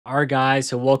Alright guys,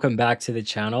 so welcome back to the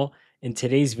channel. In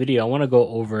today's video, I want to go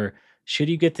over should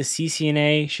you get the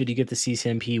CCNA, should you get the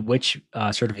CCNP, which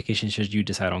certification should you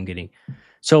decide on getting?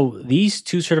 So these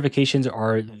two certifications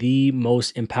are the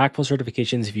most impactful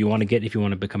certifications if you want to get, if you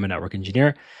want to become a network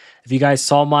engineer. If you guys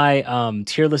saw my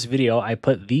tier list video, I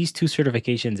put these two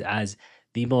certifications as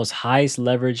the most highest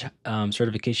leverage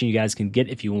certification you guys can get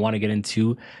if you want to get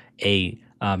into a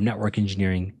network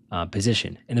engineering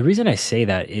position. And the reason I say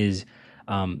that is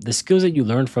the skills that you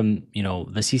learn from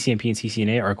the CCNP and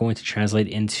CCNA are going to translate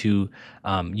into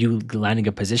you landing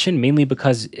a position, mainly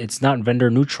because it's not vendor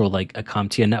neutral like a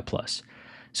CompTIA Net Plus.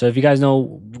 So if you guys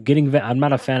know, I'm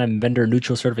not a fan of vendor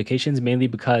neutral certifications, mainly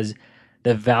because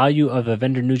the value of a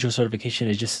vendor neutral certification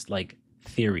is just like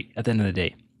theory at the end of the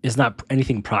day. It's not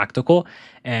anything practical,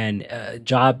 and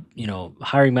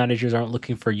hiring managers aren't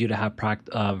looking for you to have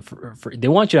they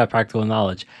want you to have practical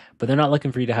knowledge, but they're not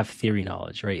looking for you to have theory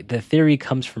knowledge, right? The theory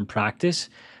comes from practice,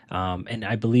 and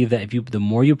I believe that the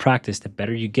more you practice, the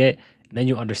better you get. Then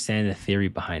you understand the theory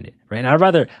behind it, right? And I'd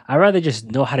rather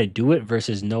just know how to do it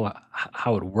versus know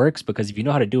how it works, because if you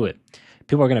know how to do it,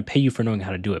 people are going to pay you for knowing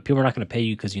how to do it. People are not going to pay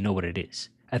you because you know what it is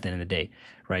at the end of the day,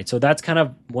 right? So that's kind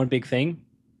of one big thing.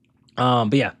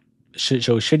 But yeah,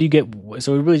 should you get?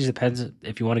 So it really just depends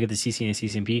if you want to get the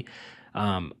CCNA,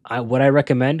 CCNP. What I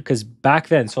recommend, because back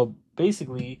then, so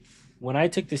basically, when I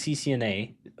took the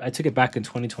CCNA, I took it back in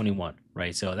 2021,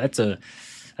 right? So that's a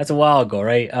while ago,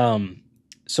 right?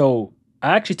 So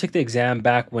I actually took the exam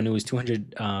back when it was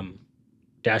 200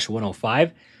 dash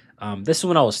 105. This is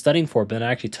when I was studying for, but then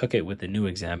I actually took it with the new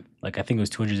exam. Like I think it was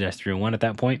 200 dash 301 at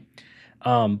that point.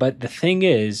 But the thing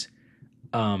is,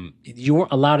 you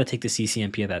weren't allowed to take the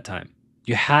CCNP at that time.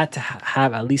 You had to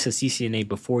have at least a CCNA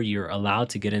before you're allowed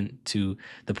to get into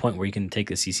the point where you can take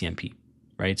the CCNP,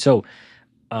 right? So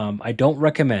I don't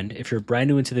recommend, if you're brand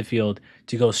new into the field,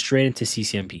 to go straight into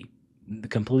CCNP.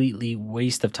 Completely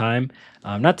waste of time.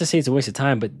 Not to say it's a waste of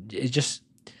time, but it's just,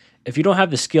 if you don't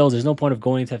have the skills, there's no point of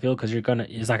going into that field, because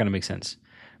it's not gonna make sense,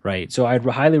 right? So I'd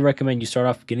highly recommend you start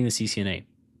off getting the CCNA,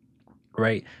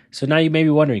 right? So now you may be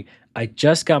wondering, I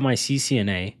just got my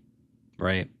CCNA,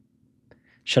 right?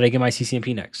 Should I get my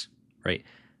CCNP next, right?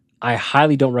 I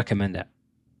highly don't recommend that.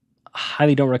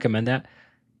 Highly don't recommend that.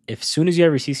 If soon as you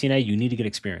have your CCNA, you need to get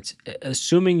experience.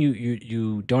 Assuming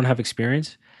you don't have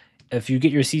experience, if you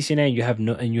get your CCNA and you have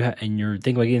no, and you're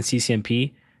thinking about getting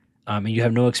CCNP, and you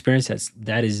have no experience,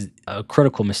 that is a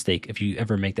critical mistake if you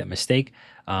ever make that mistake.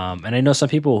 And I know some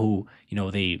people who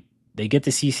they get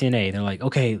the CCNA, they're like,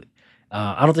 okay,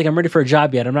 I don't think I'm ready for a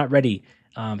job yet. I'm not ready.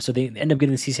 So they end up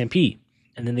getting the CCNP,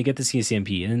 and then they get the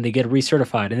CCNP, and then they get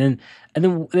recertified, and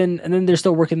then they're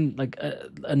still working like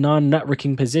a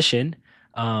non-networking position,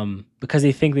 because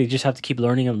they think they just have to keep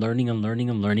learning and learning and learning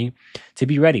and learning to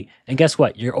be ready. And guess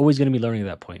what? You're always going to be learning at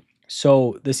that point.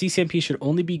 So the CCNP should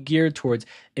only be geared towards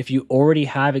if you already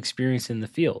have experience in the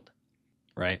field,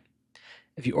 right?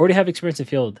 If you already have experience in the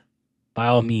field, by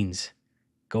all means,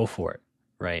 go for it,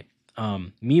 right?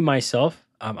 Myself,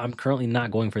 I'm currently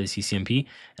not going for the CCNP,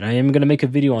 and I am going to make a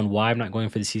video on why I'm not going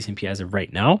for the CCNP as of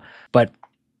right now. But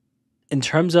in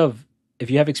terms of, if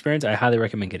you have experience, I highly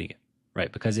recommend getting it,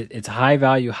 right? Because it's high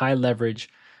value, high leverage,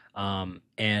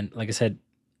 and like I said,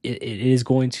 it is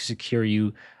going to secure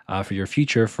you for your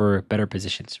future for better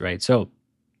positions, right? So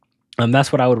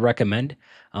that's what I would recommend.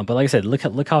 But like I said,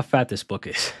 look how fat this book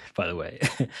is. By the way,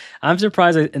 I'm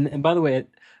surprised. And by the way,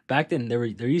 back then there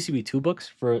used to be 2 books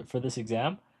for this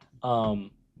exam.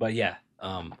 But yeah,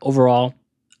 overall,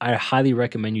 I highly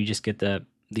recommend you just get the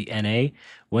NA.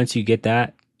 Once you get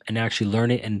that and actually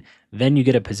learn it, and then you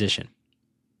get a position.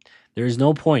 There is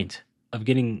no point of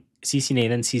getting CCNA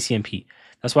then CCNP.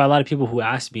 That's why a lot of people who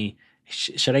ask me,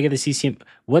 should I get the CCNP?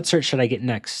 What cert should I get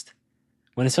next?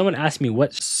 When someone asks me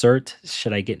what cert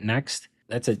should I get next,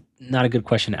 that's not a good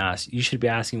question to ask. You should be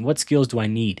asking, what skills do I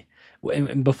need?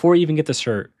 And before you even get the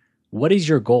cert, what is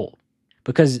your goal?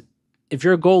 Because if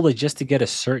your goal is just to get a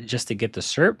cert, just to get the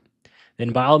cert,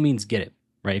 then by all means get it,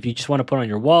 right? If you just want to put on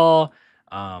your wall,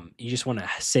 you just want to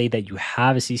say that you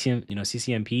have a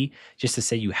CCNP, just to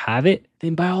say you have it,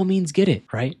 then by all means get it,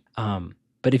 right?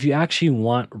 But if you actually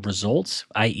want results,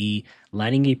 i.e.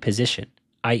 landing a position,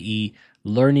 i.e.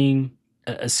 learning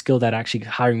a skill that actually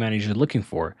hiring managers are looking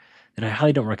for, then I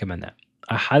highly don't recommend that.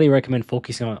 I highly recommend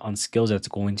focusing on skills that's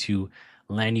going to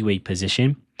land you a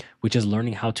position, which is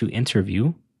learning how to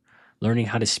interview, learning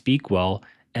how to speak well,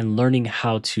 and learning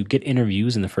how to get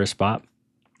interviews in the first spot,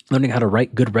 learning how to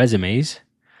write good resumes,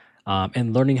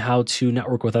 and learning how to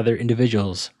network with other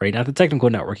individuals, right? Not the technical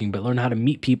networking, but learn how to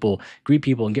meet people, greet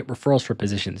people, and get referrals for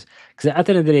positions. Because at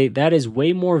the end of the day, that is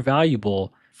way more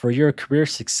valuable for your career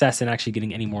success and actually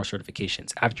getting any more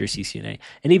certifications after your CCNA.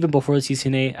 And even before the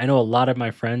CCNA, I know a lot of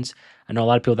my friends, I know a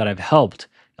lot of people that I've helped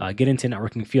get into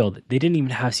networking field, they didn't even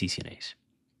have CCNAs,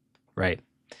 right?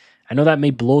 I know that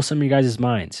may blow some of you guys'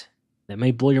 minds. That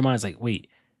may blow your minds like, wait,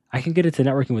 I can get into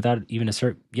networking without even a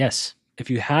cert. Yes, if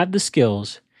you have the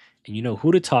skills and you know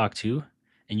who to talk to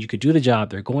and you could do the job,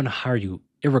 they're going to hire you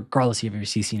regardless if you're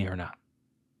CCNA or not,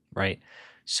 right?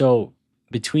 So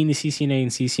between the CCNA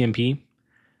and CCNP,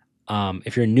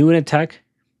 if you're new in a tech,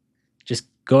 just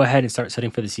go ahead and start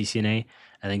studying for the CCNA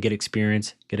and then get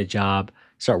experience, get a job,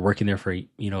 start working there for a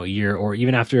year, or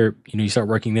even after you start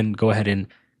working, then go ahead and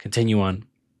continue on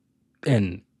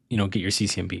and get your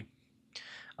CCNP.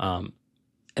 And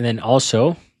then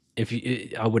also,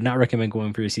 I would not recommend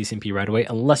going for your CCNP right away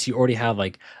unless you already have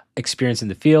like experience in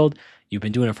the field. You've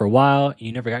been doing it for a while.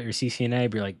 You never got your CCNA,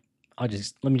 but you're like,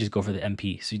 let me just go for the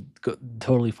MP. So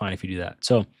totally fine if you do that.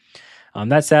 So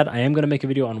that said, I am going to make a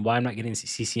video on why I'm not getting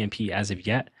CCNP as of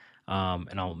yet.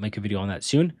 And I'll make a video on that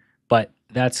soon. But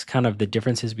that's kind of the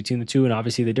differences between the two. And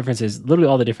obviously the difference is literally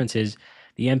all the differences.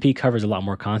 The MP covers a lot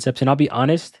more concepts. And I'll be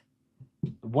honest,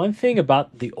 one thing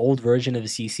about the old version of the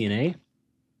CCNA,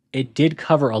 it did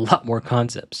cover a lot more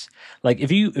concepts. Like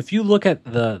if you look at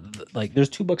the like, there's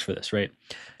two books for this, right?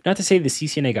 Not to say the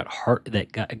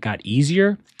CCNA got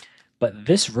easier, but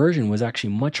this version was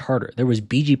actually much harder. There was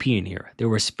BGP in here. There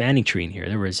was spanning tree in here.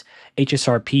 There was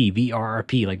HSRP,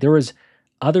 VRRP. Like there was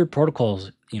other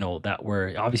protocols, that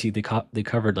were obviously they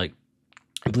covered like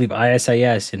I believe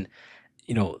ISIS, and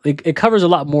it covers a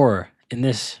lot more in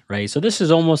this, right? So this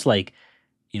is almost like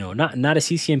not a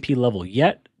CCNP level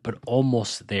yet, but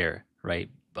almost there, right?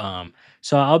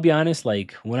 So I'll be honest,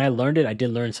 like when I learned it, I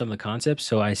did learn some of the concepts,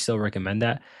 so I still recommend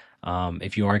that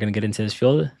if you are going to get into this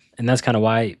field. And that's kind of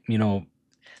why, like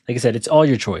I said, it's all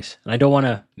your choice. And I don't want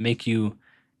to make you,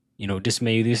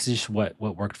 dismay you. This is just what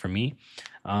worked for me.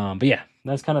 But yeah,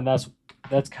 that's kind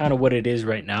of what it is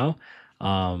right now.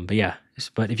 But yeah,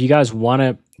 but if you guys want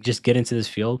to just get into this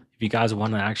field, if you guys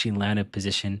want to actually land a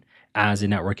position as a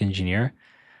network engineer,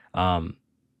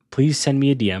 please send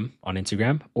me a DM on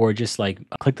Instagram, or just like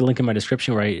click the link in my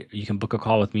description where you can book a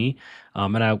call with me,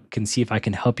 and I can see if I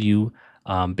can help you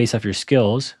based off your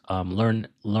skills, learn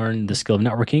the skill of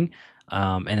networking,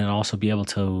 and then also be able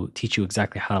to teach you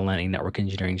exactly how to land a network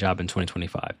engineering job in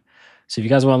 2025. So if you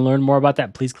guys want to learn more about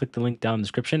that, please click the link down in the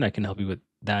description. I can help you with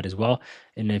that as well.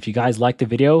 And if you guys like the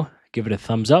video, give it a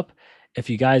thumbs up. If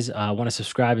you guys want to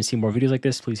subscribe and see more videos like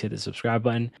this, please hit the subscribe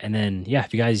button. And then, yeah,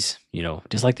 if you guys,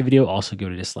 dislike the video, also give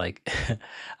it a dislike.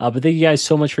 But thank you guys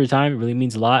so much for your time. It really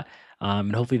means a lot.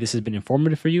 And hopefully this has been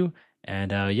informative for you.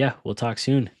 And yeah, we'll talk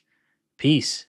soon. Peace.